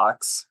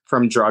detox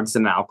from drugs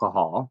and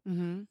alcohol.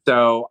 Mm-hmm.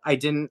 So I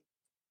didn't,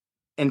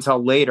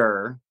 until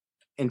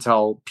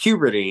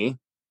puberty,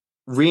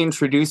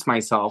 reintroduce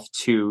myself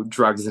to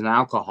drugs and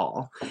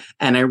alcohol.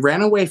 And I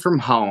ran away from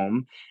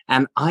home,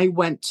 and I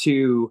went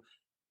to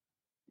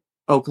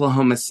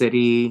Oklahoma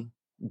City,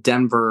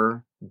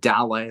 Denver,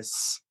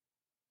 Dallas,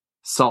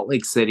 Salt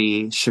Lake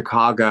City,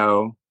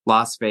 Chicago,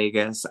 Las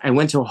Vegas. I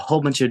went to a whole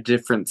bunch of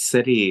different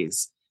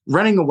cities,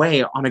 running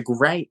away on a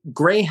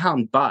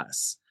Greyhound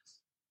bus.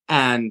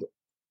 And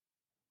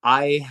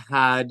I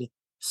had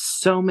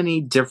so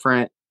many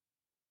different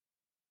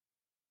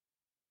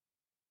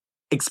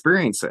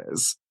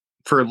experiences,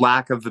 for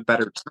lack of a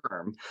better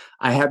term.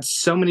 I had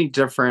so many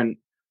different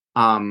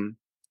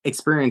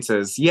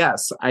experiences.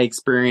 Yes, I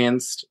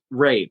experienced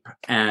rape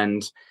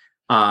and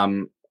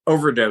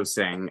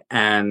overdosing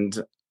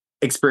and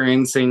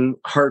experiencing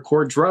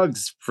hardcore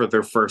drugs for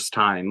their first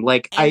time.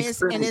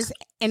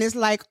 It's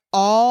like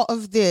all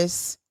of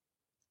this,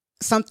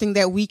 something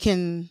that we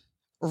can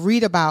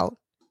read about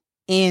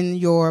in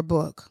your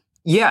book.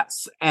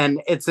 Yes,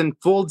 and it's in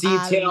full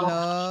detail. I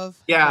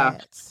love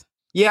that.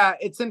 Yeah,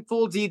 it's in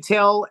full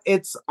detail.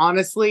 It's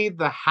honestly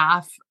the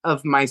half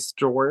of my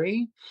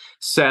story.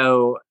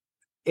 So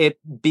it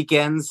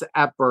begins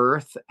at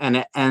birth and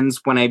it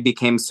ends when I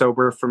became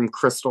sober from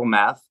crystal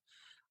meth,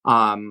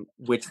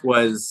 which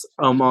was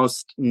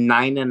almost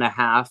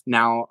 9.5,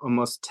 now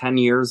almost 10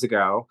 years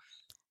ago.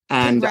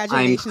 And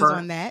congratulations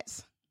on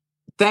that.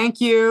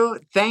 Thank you.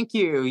 Thank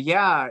you.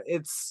 Yeah,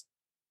 it's,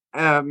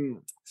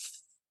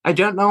 I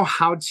don't know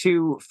how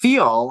to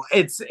feel.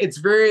 It's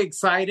very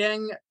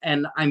exciting,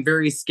 and I'm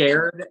very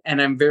scared,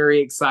 and I'm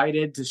very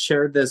excited to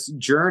share this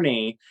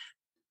journey.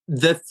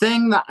 The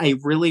thing that I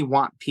really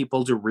want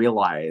people to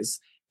realize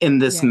in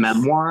this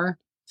memoir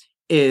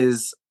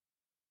is,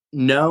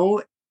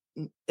 no,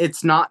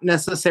 it's not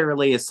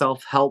necessarily a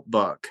self-help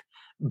book,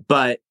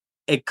 but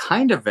it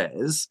kind of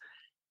is.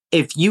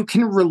 If you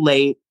can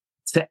relate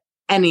to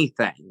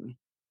anything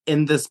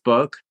in this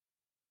book,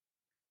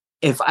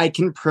 if I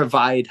can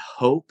provide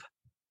hope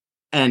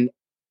and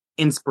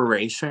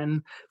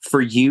inspiration for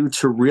you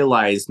to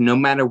realize, no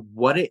matter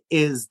what it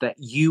is that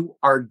you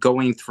are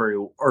going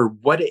through or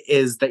what it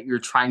is that you're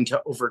trying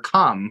to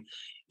overcome,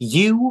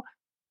 you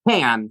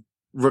can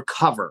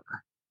recover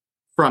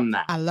from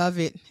that. I love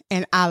it.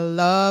 And I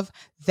love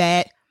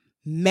that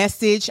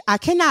message. I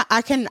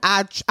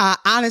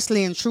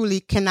honestly and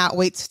truly cannot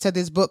wait till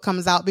this book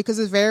comes out, because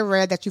it's very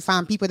rare that you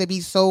find people to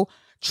be so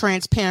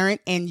transparent,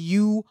 and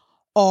you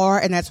are.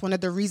 And that's one of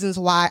the reasons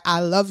why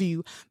I love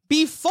you.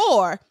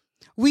 Before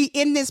we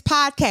end this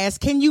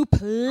podcast, can you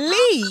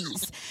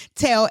please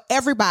tell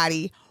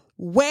everybody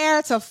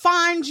where to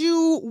find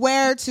you,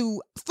 where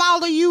to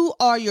follow you,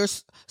 or your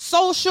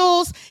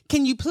socials?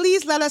 Can you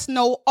please let us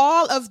know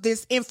all of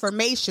this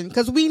information?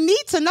 Because we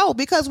need to know,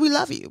 because we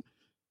love you.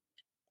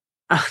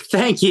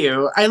 Thank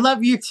you. I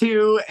love you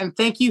too. And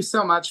thank you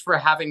so much for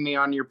having me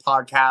on your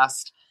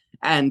podcast.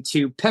 And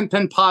to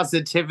Pimpin'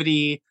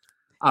 Positivity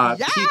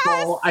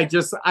people,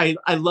 I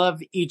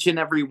love each and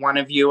every one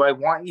of you. I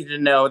want you to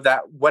know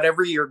that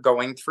whatever you're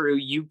going through,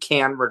 you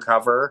can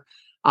recover.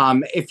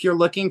 If you're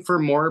looking for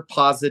more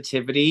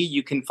positivity,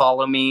 you can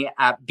follow me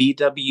at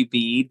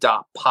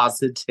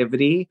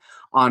bwb.positivity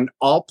on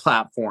all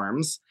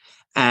platforms.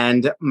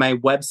 And my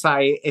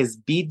website is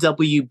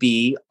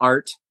bwbart.com.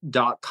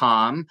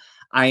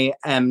 I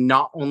am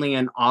not only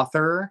an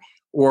author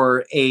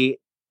or a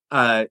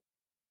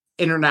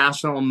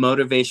international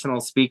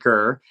motivational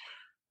speaker,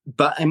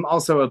 but I'm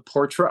also a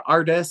portrait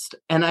artist,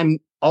 and I'm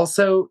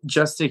also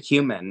just a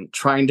human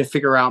trying to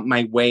figure out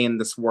my way in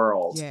this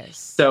world. Yes.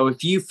 So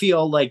if you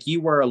feel like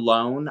you are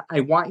alone, I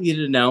want you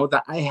to know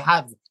that I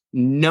have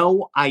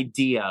no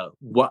idea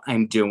what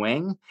I'm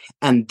doing,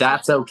 and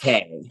that's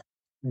okay.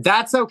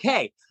 That's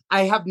okay.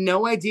 I have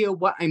no idea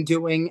what I'm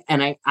doing,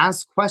 and I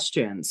ask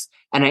questions,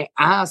 and I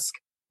ask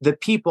the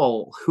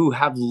people who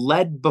have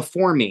led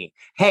before me,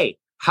 hey,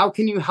 how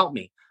can you help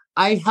me?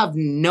 I have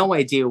no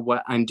idea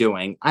what I'm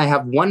doing. I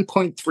have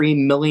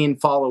 1.3 million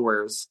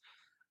followers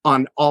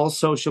on all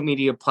social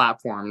media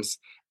platforms,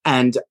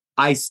 and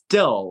I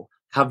still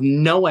have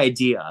no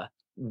idea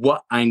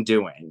what I'm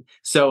doing.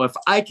 So if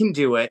I can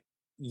do it,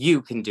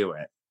 you can do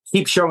it.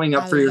 Keep showing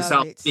up for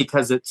yourself,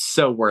 because it's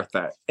so worth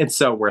it. It's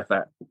so worth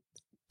it.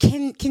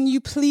 Can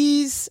you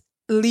please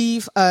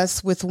leave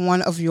us with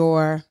one of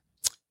your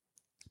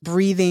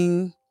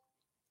breathing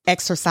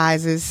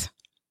exercises?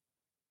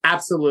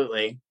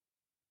 Absolutely.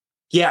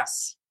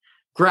 Yes.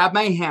 Grab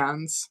my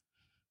hands,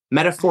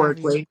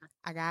 metaphorically.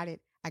 I got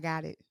it.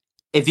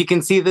 If you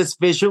can see this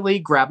visually,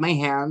 grab my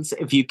hands.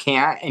 If you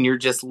can't and you're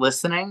just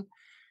listening,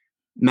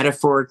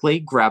 metaphorically,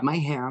 grab my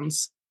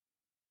hands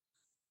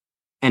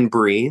and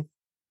breathe.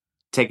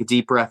 Take a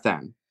deep breath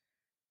in.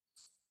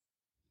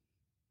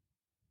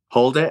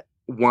 Hold it.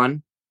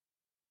 1,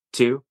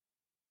 2,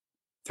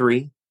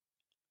 3.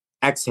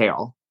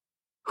 Exhale.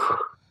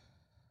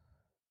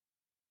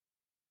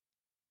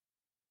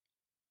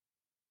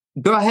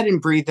 Go ahead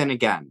and breathe in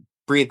again.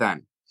 Breathe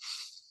in.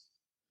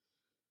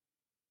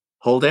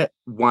 Hold it.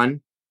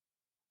 1,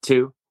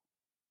 2,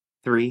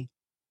 3,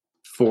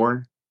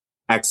 4.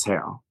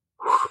 Exhale.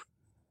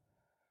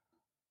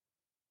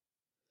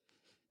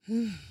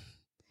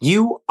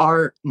 You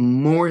are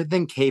more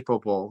than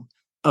capable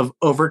of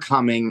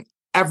overcoming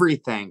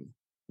everything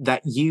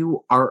that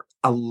you are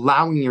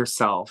allowing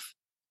yourself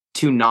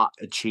to not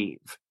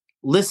achieve.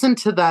 Listen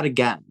to that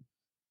again.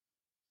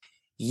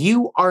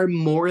 You are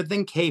more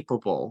than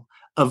capable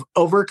of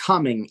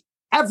overcoming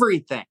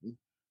everything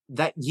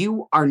that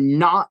you are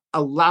not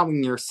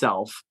allowing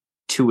yourself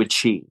to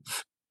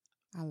achieve.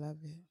 I love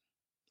it.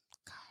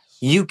 Gosh.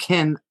 You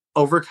can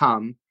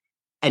overcome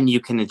and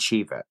you can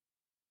achieve it.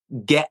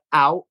 Get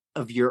out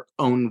of your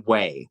own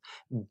way.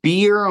 Be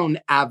your own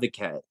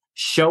advocate.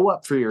 Show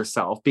up for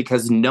yourself,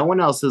 because no one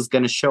else is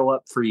going to show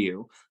up for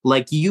you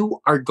like you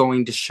are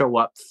going to show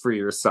up for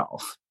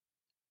yourself.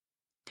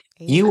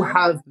 Amen. You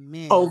have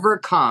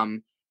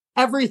overcome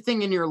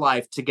everything in your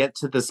life to get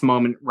to this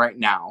moment right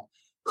now.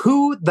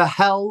 Who the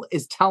hell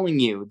is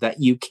telling you that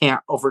you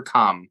can't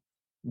overcome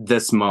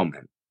this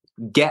moment?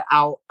 Get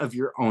out of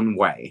your own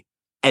way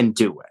and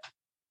do it.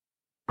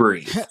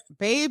 Breathe.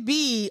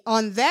 Baby,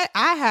 on that,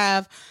 I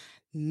have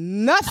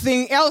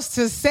nothing else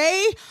to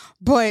say,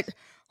 but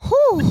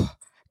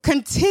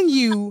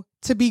continue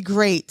to be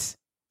great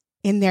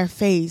in their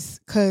face,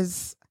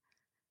 because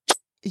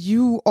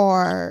you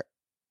are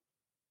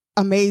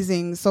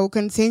amazing. So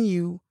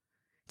continue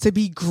to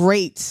be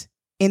great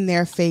in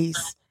their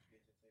face.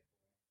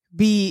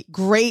 Be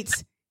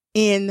great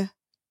in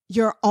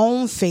your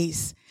own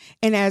face.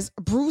 And as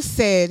Bruce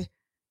said,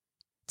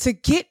 to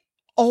get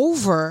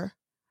over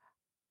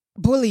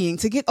bullying,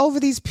 to get over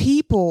these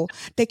people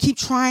that keep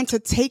trying to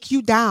take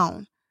you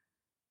down.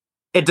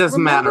 It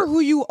doesn't matter. Remember who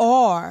you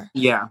are.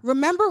 Yeah.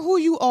 Remember who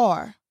you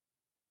are.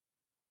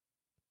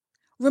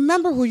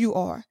 Remember who you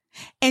are.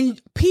 And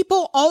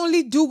people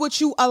only do what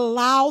you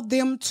allow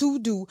them to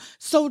do.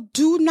 So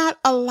do not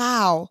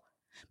allow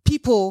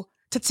people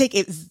to take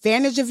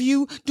advantage of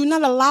you. Do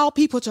not allow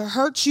people to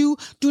hurt you.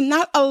 Do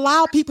not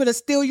allow people to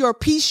steal your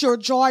peace, your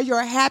joy,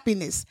 your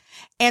happiness.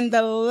 And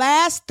the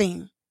last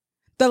thing,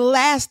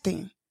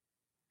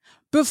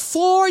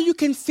 before you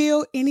can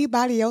fill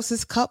anybody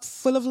else's cup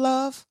full of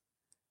love,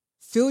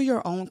 fill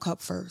your own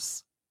cup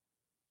first.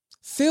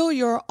 Fill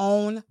your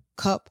own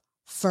cup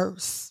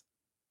first.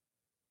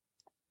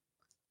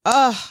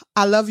 I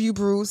love you,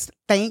 Bruce.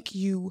 Thank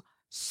you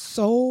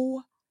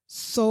so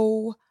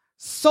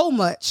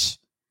much.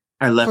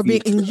 I love you.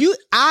 And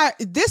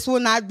this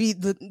will not be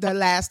the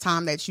last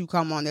time that you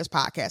come on this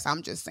podcast.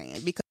 I'm just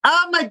saying, because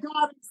oh my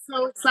God, I'm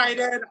so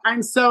excited.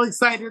 I'm so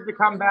excited to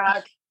come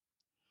back.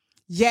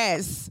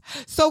 Yes.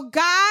 So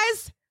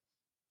guys,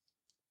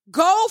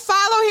 go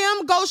follow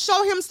him. Go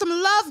show him some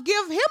love.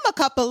 Give him a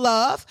cup of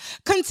love.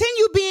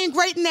 Continue being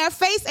great in their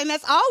face. And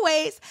as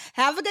always,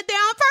 have a good day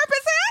on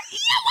purpose.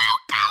 You're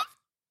welcome.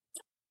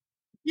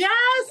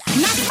 Yes.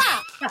 Knock him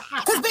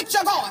out. Because bitch,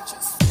 you're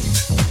gorgeous.